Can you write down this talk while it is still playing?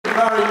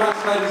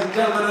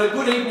gentlemen, and a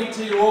good evening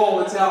to you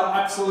all. It's our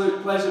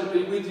absolute pleasure to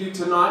be with you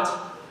tonight.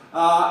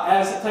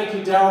 Thank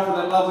you, Daryl, for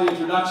that lovely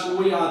introduction.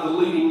 We are the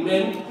Leading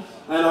Men,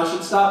 and I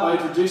should start by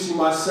introducing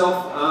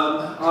myself.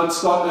 I'm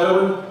Scott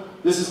Irwin.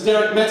 This is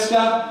Derek Metzger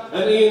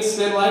and Ian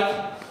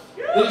Stenlake.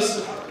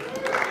 These...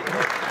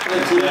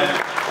 Thank you.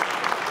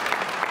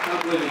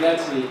 Can't believe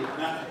that's here.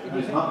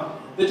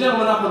 The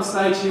gentlemen up on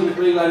stage here with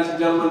me, ladies and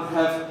gentlemen,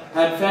 have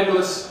had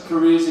fabulous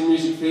careers in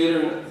music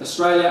theatre in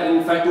Australia and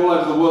in fact all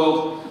over the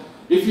world.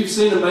 If you've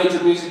seen a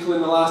major musical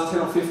in the last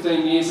 10 or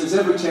 15 years, there's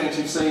every chance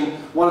you've seen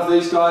one of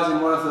these guys in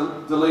one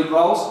of the lead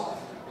roles.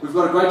 We've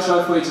got a great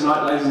show for you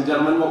tonight, ladies and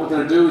gentlemen. What we're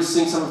going to do is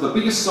sing some of the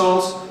biggest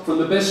songs from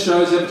the best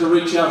shows ever to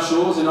reach our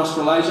shores in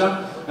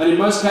Australasia. And in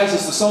most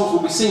cases, the songs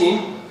we'll be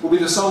singing will be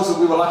the songs that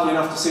we were lucky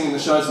enough to sing in the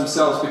shows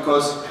themselves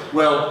because,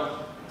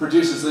 well,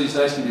 producers these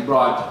days can be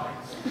bribed.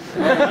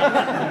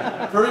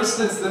 For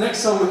instance, the next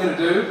song we're going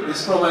to do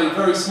is from a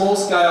very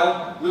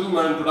small-scale,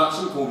 little-known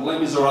production called Les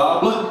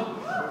Miserables.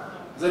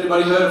 Has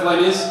anybody heard of Les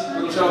Mis?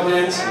 Little show of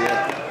hands?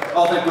 Yeah.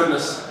 Oh, thank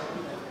goodness.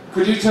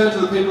 Could you turn to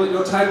the people at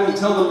your table and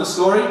tell them the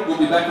story? We'll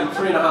be back in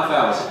 3.5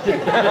 hours.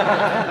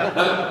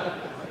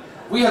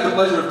 We had the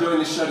pleasure of doing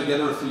this show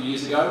together a few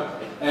years ago,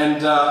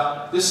 and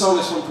this song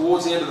is from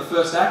towards the end of the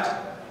first act.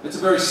 It's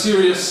a very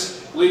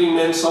serious leading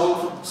men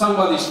song, sung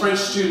by these French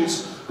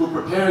students who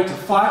are preparing to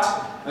fight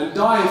and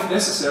die if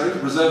necessary to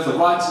preserve the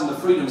rights and the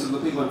freedoms of the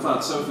people in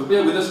front. So if you'll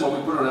bear with us while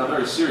we put on our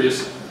very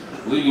serious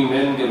leading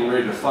men getting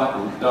ready to fight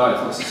and die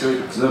if necessary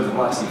to preserve the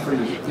rights and the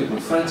freedoms of the people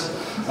in France.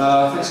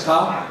 Thanks,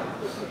 Carl.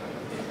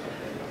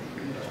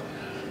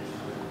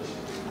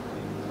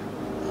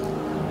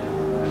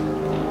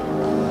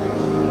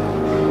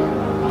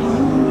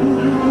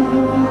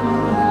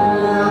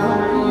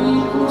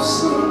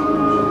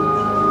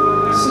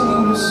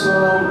 Singing the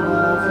song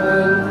of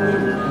angry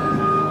men.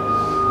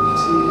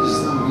 It is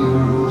the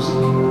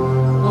music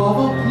of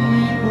a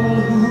people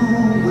who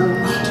will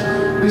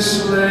not be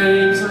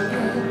slaves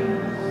again.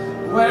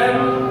 When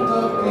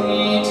the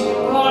beating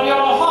of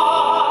your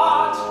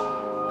heart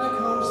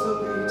echoes the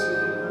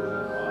beating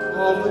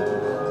of the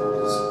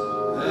drums,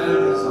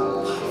 there is a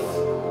life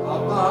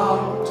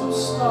about to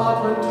start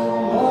when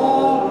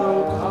tomorrow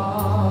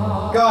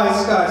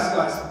comes.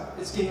 Guys,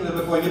 it's getting a little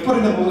bit boring. You're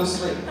putting them all to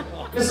sleep.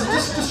 Listen,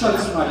 just show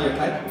this one right here,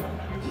 okay?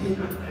 Hear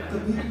the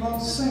people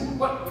sing.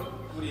 What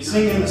are you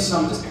singing? The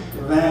song just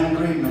of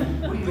angry men.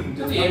 What are you doing?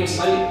 The MC?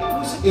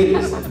 It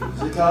is the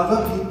music of a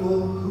people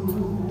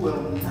who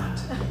will not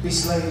be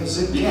slaves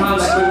again. You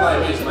can't swing like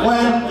this, mate.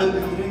 When the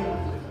beating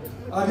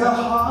of your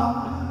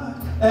heart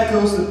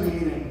echoes the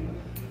beating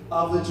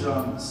of the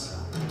drums,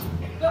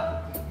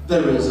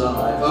 there is a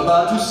life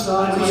about to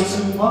start when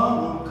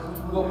tomorrow.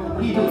 What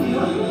we believe.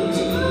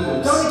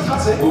 Don't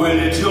cut it. When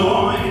you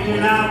join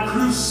in our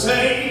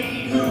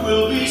crusade, who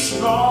will be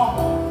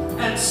strong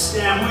and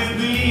stand with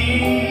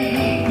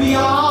me?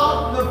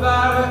 Beyond the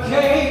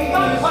barricade,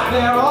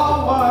 there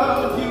are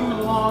worlds you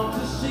long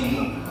to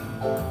see.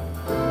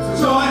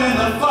 Join in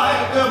the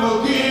fight that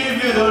will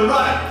give you the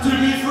right to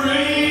be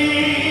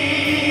free.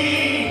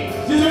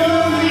 Do you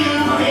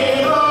hear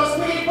those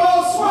people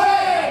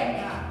swing?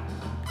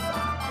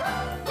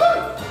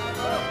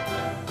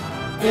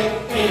 It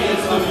is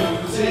the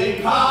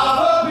music of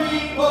a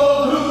people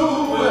who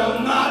will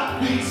not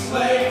be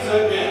slaves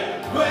again.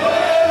 When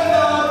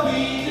the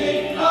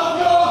beating of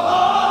your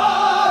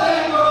heart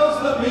echoes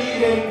the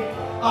beating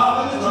of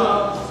the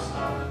drums,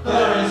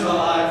 there is a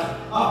life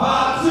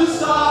about to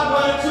start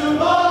when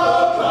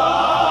tomorrow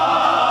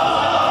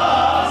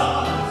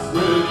comes.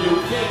 Will you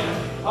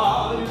give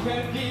all you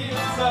can give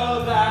so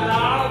that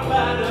our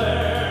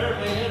banner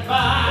may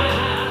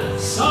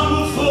advance? Some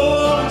will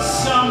fall and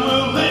some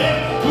will live.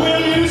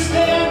 Will you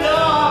stand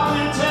up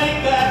and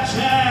take that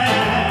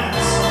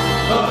chance?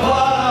 The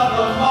blood of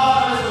the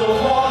martyrs, the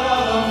water,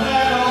 the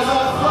medals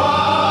of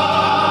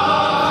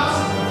France.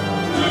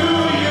 Do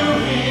you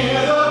hear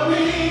the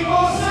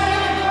people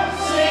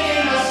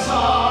singing a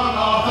song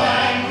of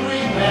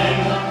angry men?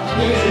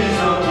 It is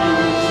the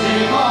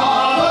music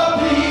of a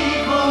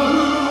people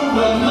who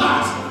will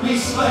not be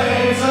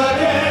slaves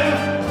again.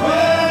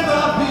 When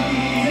the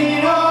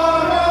beating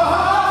of your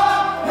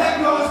heart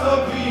echoes the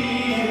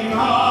beating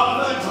of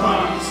the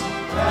drums,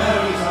 there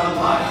is a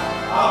life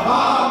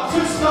about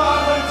to start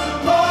when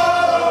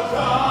tomorrow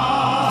comes.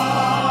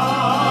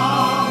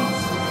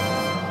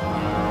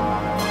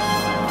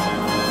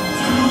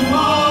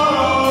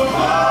 Tomorrow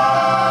comes.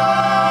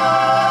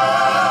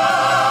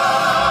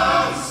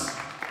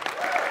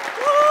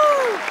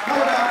 How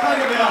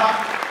about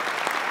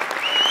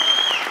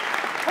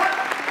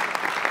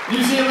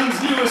New Zealand's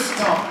newest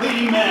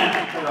leading man.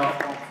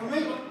 for me?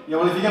 Yeah,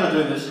 well, if you're going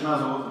to do this, you might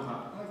as well walk the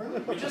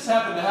time. We just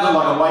happen to Not have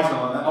like a waiter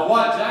like that. a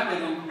white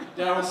jacket in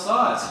Daryl's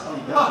size.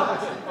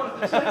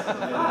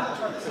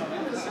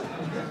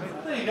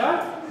 There you go.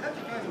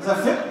 Does that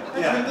fit?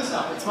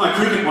 Yeah, it's my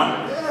cricket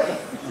one.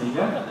 There you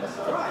go.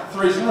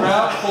 Three's a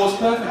crowd, four's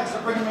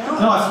perfect. Bringing me on.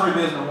 Can I have 3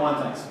 beers and a wine,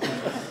 thanks?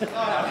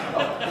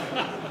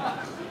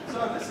 So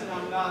listen,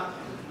 I'm not.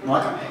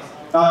 Mike?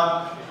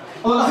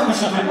 Well, I think we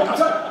should do...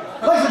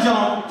 ladies and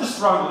gentlemen, just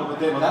throw a little bit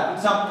there with that.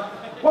 It's,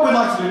 what we'd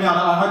like to do now, and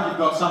I hope you've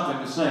got something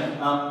to sing,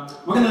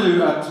 we're going to do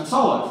some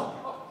solos.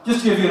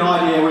 Just to give you an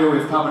idea where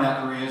we've come in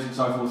our careers and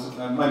so forth,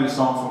 maybe a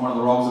song from one of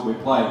the roles that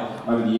we've played over the years.